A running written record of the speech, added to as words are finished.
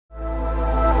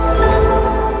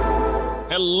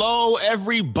Hello,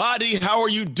 everybody. How are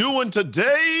you doing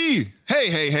today?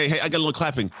 Hey. I got a little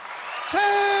clapping.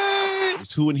 Hey.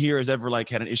 Who in here has ever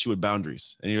had an issue with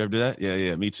boundaries? Any of you ever do that?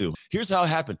 Yeah, me too. Here's how it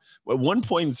happened. At one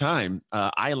point in time,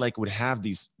 I would have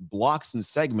these blocks and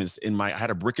segments I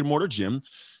had a brick and mortar gym,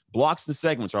 blocks and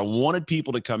segments where I wanted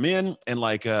people to come in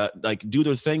and do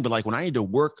their thing. But when I needed to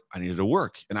work, I needed to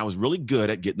work. And I was really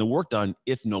good at getting the work done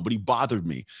if nobody bothered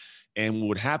me. And what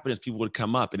would happen is people would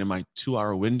come up, and in my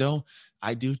 2-hour window,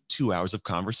 I do 2 hours of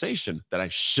conversation that I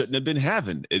shouldn't have been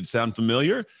having. It sound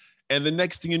familiar? And the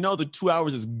next thing you know, the 2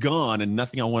 hours is gone and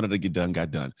nothing I wanted to get done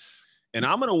got done. And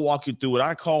I'm going to walk you through what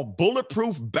I call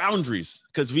bulletproof boundaries,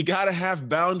 because we got to have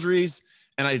boundaries.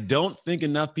 And I don't think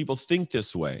enough people think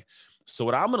this way. So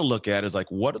what I'm going to look at is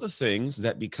what are the things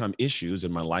that become issues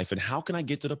in my life, and how can I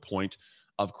get to the point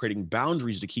of creating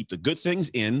boundaries to keep the good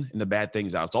things in and the bad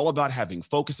things out. It's all about having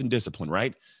focus and discipline,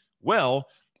 right? Well,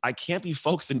 I can't be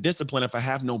focused and disciplined if I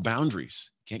have no boundaries.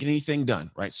 Can't get anything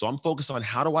done, right? So I'm focused on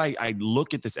how do I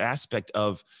look at this aspect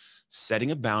of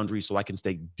setting a boundary so I can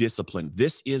stay disciplined.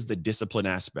 This is the discipline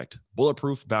aspect,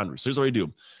 bulletproof boundaries. So here's what I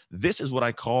do. This is what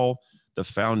I call the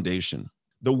foundation.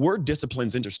 The word discipline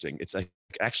is interesting. It's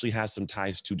actually has some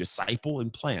ties to disciple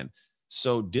and plan.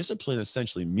 So discipline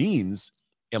essentially means,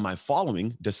 am I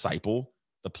following, disciple,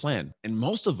 the plan? And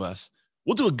most of us,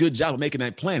 we'll do a good job of making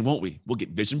that plan, won't we? We'll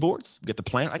get vision boards, get the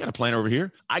plan. I got a plan over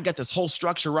here. I got this whole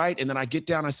structure right. And then I get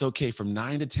down, I say, okay, from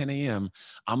 9 to 10 a.m.,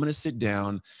 I'm going to sit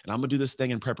down and I'm going to do this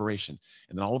thing in preparation.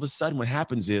 And then all of a sudden what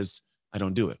happens is I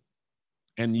don't do it.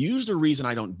 And usually the reason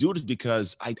I don't do it is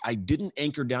because I didn't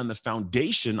anchor down the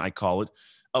foundation, I call it,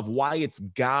 of why it's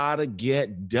got to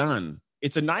get done.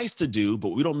 It's a nice to do, but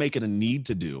we don't make it a need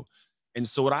to do. And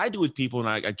so what I do with people, and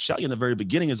I tell you in the very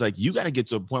beginning, is you got to get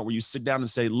to a point where you sit down and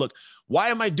say, look, why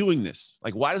am I doing this?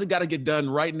 Why does it got to get done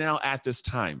right now at this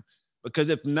time? Because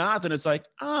if not, then it's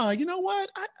you know what?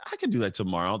 I can do that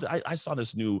tomorrow. I saw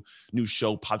this new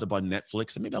show popped up on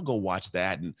Netflix, and maybe I'll go watch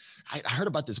that. And I heard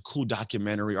about this cool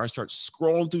documentary, or I start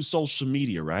scrolling through social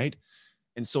media, right?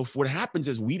 And so what happens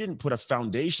is we didn't put a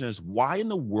foundation as why in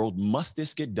the world must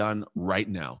this get done right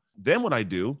now? Then what I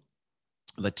do,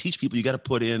 I teach people you got to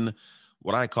put in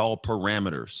what I call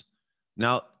parameters.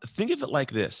 Now, think of it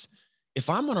like this. If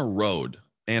I'm on a road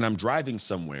and I'm driving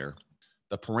somewhere,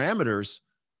 the parameters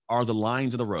are the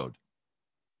lines of the road.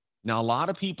 Now, a lot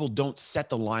of people don't set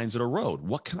the lines of the road.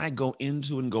 What can I go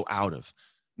into and go out of?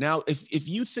 Now, if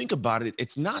you think about it,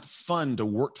 it's not fun to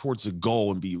work towards a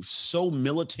goal and be so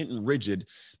militant and rigid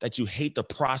that you hate the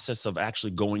process of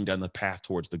actually going down the path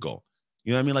towards the goal.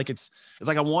 You know what I mean? It's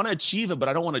I want to achieve it, but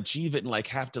I don't want to achieve it and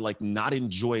have to not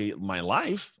enjoy my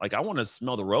life. I want to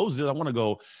smell the roses. I want to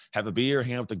go have a beer,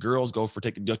 hang out with the girls,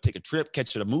 take a trip,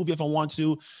 catch a movie if I want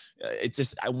to. It's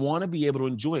just, I want to be able to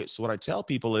enjoy it. So what I tell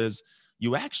people is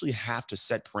you actually have to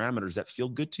set parameters that feel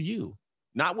good to you.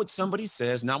 Not what somebody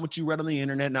says, not what you read on the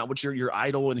internet, not what your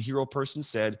idol and hero person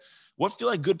said. What feel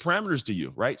like good parameters to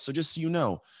you, right? So just so you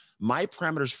know, my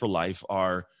parameters for life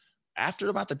are after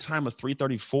about the time of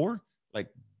 3:34,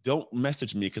 don't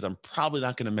message me because I'm probably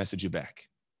not going to message you back.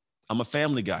 I'm a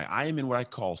family guy. I am in what I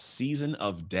call season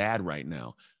of dad right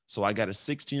now. So I got a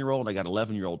 16-year-old, I got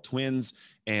 11-year-old twins,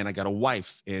 and I got a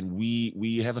wife, and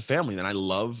we have a family, and I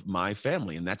love my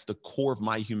family, and that's the core of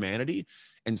my humanity.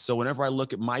 And so whenever I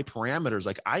look at my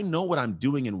parameters, I know what I'm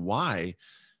doing and why.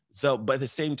 So, but at the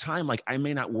same time, I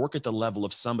may not work at the level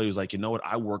of somebody who's you know what,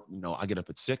 I work, I get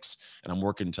up at 6 and I'm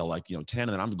working until 10, and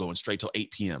then I'm going straight till 8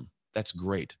 p.m. That's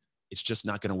great. It's just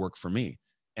not going to work for me.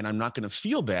 And I'm not going to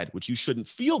feel bad, which you shouldn't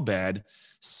feel bad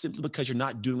simply because you're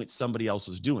not doing what somebody else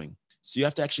is doing. So you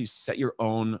have to actually set your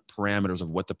own parameters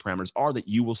of what the parameters are that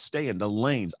you will stay in, the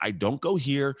lanes. I don't go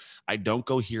here. I don't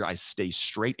go here. I stay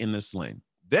straight in this lane.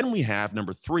 Then we have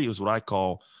number 3 is what I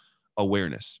call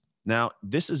awareness. Now,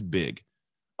 this is big.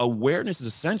 Awareness is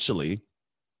essentially,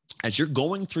 as you're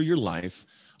going through your life,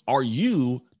 are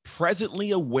you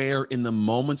presently aware in the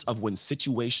moments of when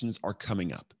situations are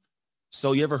coming up?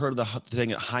 So you ever heard of the thing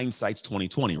that hindsight's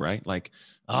 2020, right?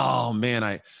 Oh man,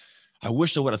 I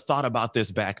wish I would have thought about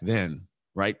this back then,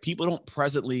 right? People don't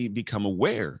presently become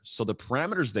aware. So the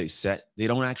parameters they set, they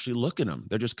don't actually look at them.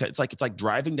 They're just, it's like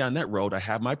driving down that road. I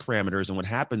have my parameters. And what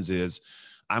happens is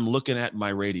I'm looking at my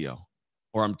radio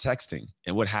or I'm texting.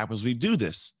 And what happens? We do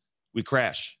this, we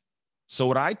crash. So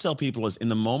what I tell people is in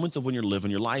the moments of when you're living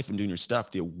your life and doing your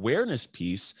stuff, the awareness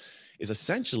piece is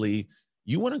essentially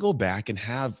you want to go back and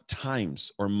have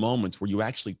times or moments where you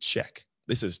actually check.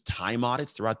 This is time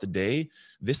audits throughout the day.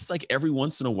 This is like every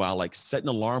once in a while, like set an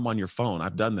alarm on your phone.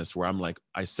 I've done this where I'm like,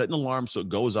 I set an alarm so it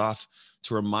goes off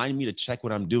to remind me to check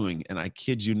what I'm doing. And I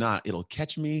kid you not, it'll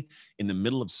catch me in the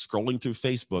middle of scrolling through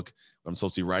Facebook when I'm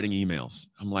supposed to be writing emails.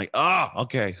 I'm like,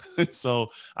 okay. So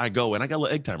I go and I got a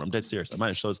little egg timer. I'm dead serious. I might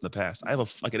have showed this in the past. I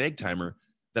have like an egg timer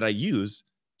that I use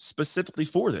specifically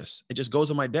for this. It just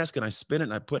goes on my desk and I spin it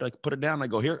and I put it down and I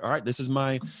go, here, all right, this is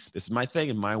my thing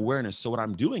and my awareness. So what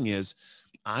I'm doing is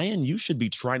you should be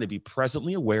trying to be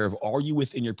presently aware of, are you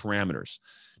within your parameters?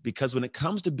 Because when it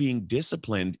comes to being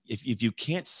disciplined, if you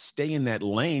can't stay in that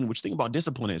lane, which thing about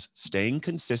discipline is staying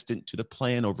consistent to the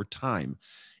plan over time.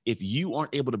 If you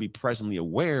aren't able to be presently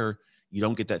aware, you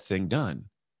don't get that thing done.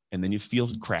 And then you feel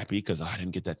crappy because I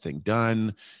didn't get that thing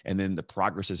done. And then the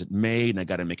progress isn't made. And I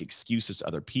got to make excuses to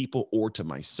other people or to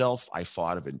myself. I fall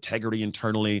out of integrity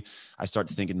internally. I start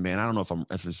thinking, man, I don't know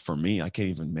if it's for me. I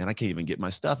can't even get my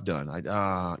stuff done.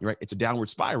 You're right. It's a downward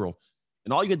spiral.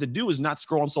 And all you have to do is not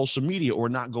scroll on social media or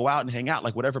not go out and hang out,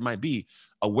 like whatever it might be.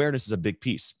 Awareness is a big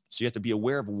piece. So you have to be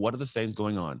aware of what are the things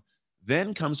going on.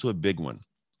 Then comes to a big one.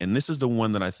 And this is the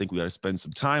one that I think we got to spend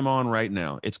some time on right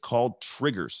now. It's called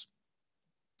triggers.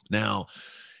 Now,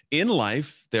 in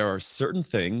life, there are certain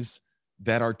things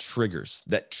that are triggers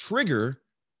that trigger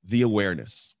the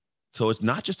awareness. So it's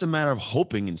not just a matter of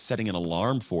hoping and setting an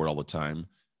alarm for it all the time.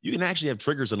 You can actually have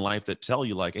triggers in life that tell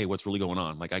you like, hey, what's really going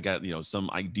on? Like I got, some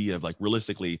idea of like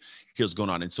realistically, here's what's going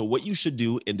on. And so what you should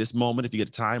do in this moment, if you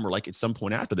get time or like at some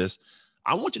point after this,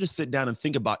 I want you to sit down and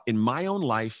think about in my own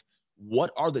life,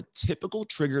 what are the typical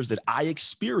triggers that I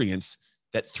experience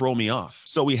that throw me off?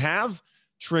 So we have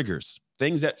triggers,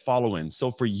 things that follow in. So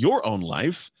for your own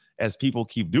life, as people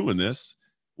keep doing this,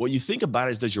 what you think about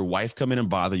is, does your wife come in and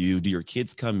bother you? Do your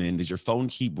kids come in? Does your phone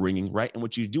keep ringing, right? And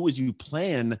what you do is you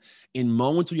plan in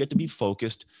moments where you have to be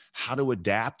focused, how to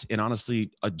adapt and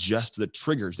honestly adjust to the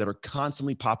triggers that are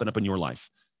constantly popping up in your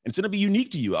life. And it's going to be unique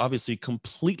to you, obviously,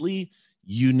 completely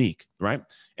unique, right?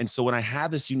 And so when I have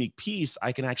this unique piece,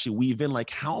 I can actually weave in like,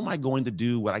 how am I going to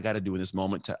do what I got to do in this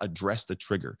moment to address the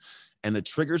trigger? And the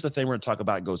trigger is the thing we're going to talk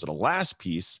about. It goes to the last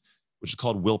piece, which is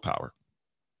called willpower.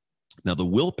 Now, the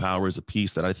willpower is a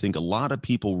piece that I think a lot of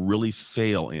people really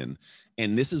fail in.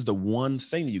 And this is the one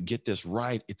thing that you get this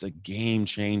right, it's a game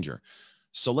changer.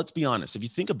 So let's be honest. If you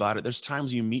think about it, there's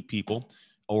times you meet people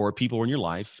or people in your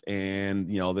life and,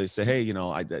 they say, hey, you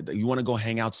want to go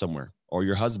hang out somewhere. Or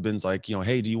your husband's like,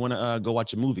 hey, do you want to go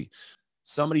watch a movie?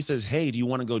 Somebody says, hey, do you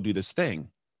want to go do this thing?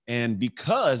 And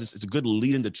because it's a good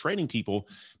lead into training people,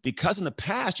 because in the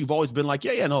past, you've always been like,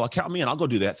 yeah, no, count me in. I'll go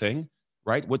do that thing,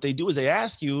 right? What they do is they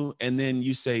ask you and then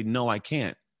you say, no, I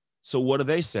can't. So what do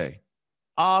they say?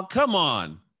 Oh, come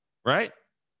on, right?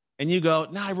 And you go,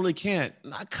 no, I really can't.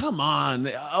 Nah, come on.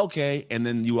 Okay. And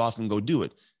then you often go do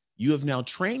it. You have now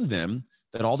trained them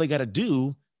that all they got to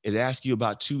do is ask you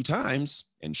about 2 times.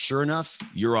 And sure enough,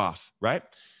 you're off, right?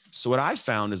 So what I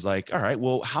found is like, all right,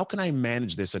 well, how can I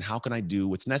manage this and how can I do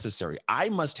what's necessary? I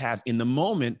must have in the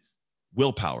moment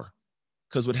willpower.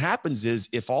 Because what happens is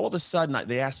if all of a sudden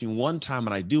they ask me one time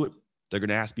and I do it, they're going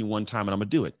to ask me one time and I'm going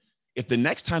to do it. If the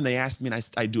next time they ask me and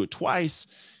I do it twice,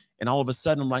 and all of a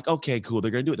sudden I'm like, okay, cool,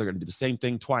 they're going to do it. They're going to do the same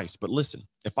thing twice. But listen,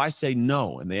 if I say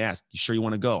no and they ask, you sure you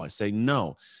want to go? I say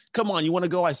no. Come on, you want to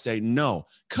go? I say no.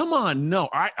 Come on, no.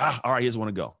 All right, here's want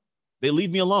to go. They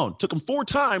leave me alone. Took them 4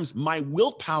 times. My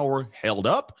willpower held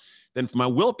up. Then for my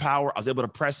willpower, I was able to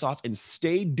press off and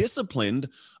stay disciplined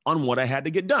on what I had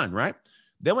to get done, right?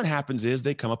 Then what happens is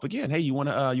they come up again. Hey, you want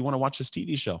to watch this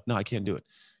TV show? No, I can't do it.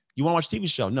 You want to watch TV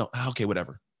show? No. Okay,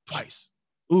 whatever. Twice.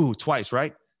 Ooh, twice,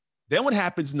 right? Then what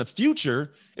happens in the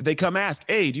future, if they come ask,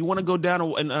 hey, do you want to go down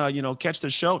and catch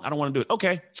the show? I don't want to do it.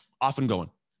 Okay, off and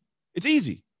going. It's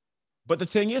easy. But the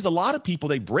thing is, a lot of people,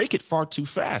 they break it far too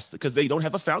fast because they don't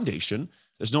have a foundation.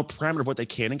 There's no parameter of what they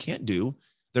can and can't do.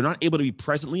 They're not able to be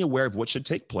presently aware of what should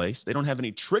take place. They don't have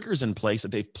any triggers in place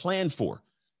that they've planned for.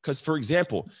 Because, for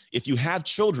example, if you have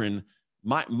children,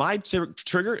 my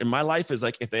trigger in my life is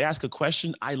like, if they ask a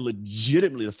question, I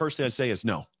legitimately, the first thing I say is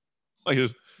no. Like,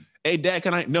 hey, Dad,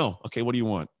 can I? No. Okay, what do you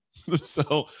want?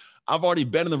 So I've already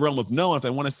been in the realm of no. If I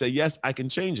want to say yes, I can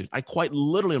change it. I quite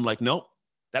literally am like, nope.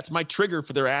 That's my trigger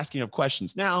for their asking of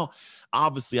questions. Now,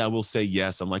 obviously, I will say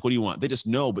yes. I'm like, what do you want? They just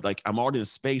know, but like I'm already in a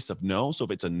space of no. So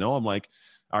if it's a no, I'm like,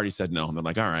 I already said no. And they're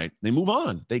like, all right. They move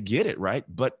on. They get it, right?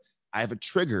 But I have a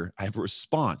trigger. I have a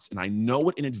response, and I know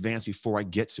it in advance before I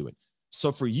get to it.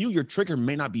 So for you, your trigger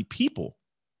may not be people.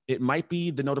 It might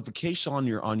be the notification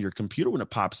on your computer when it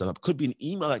pops up. It could be an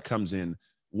email that comes in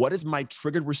What is my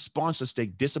triggered response to stay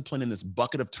disciplined in this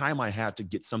bucket of time I have to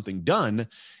get something done?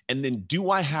 And then do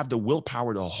I have the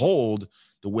willpower to hold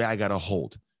the way I got to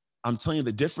hold? I'm telling you,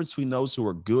 the difference between those who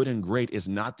are good and great is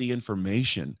not the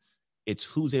information. It's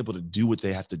who's able to do what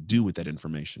they have to do with that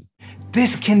information.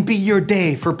 This can be your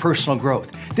day for personal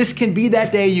growth. This can be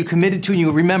that day you committed to and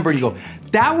you remember and you go,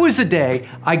 that was the day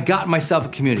I got myself a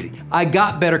community. I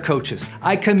got better coaches.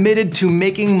 I committed to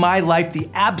making my life the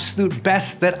absolute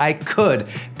best that I could.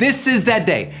 This is that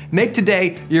day. Make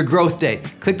today your growth day.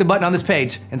 Click the button on this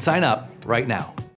page and sign up right now.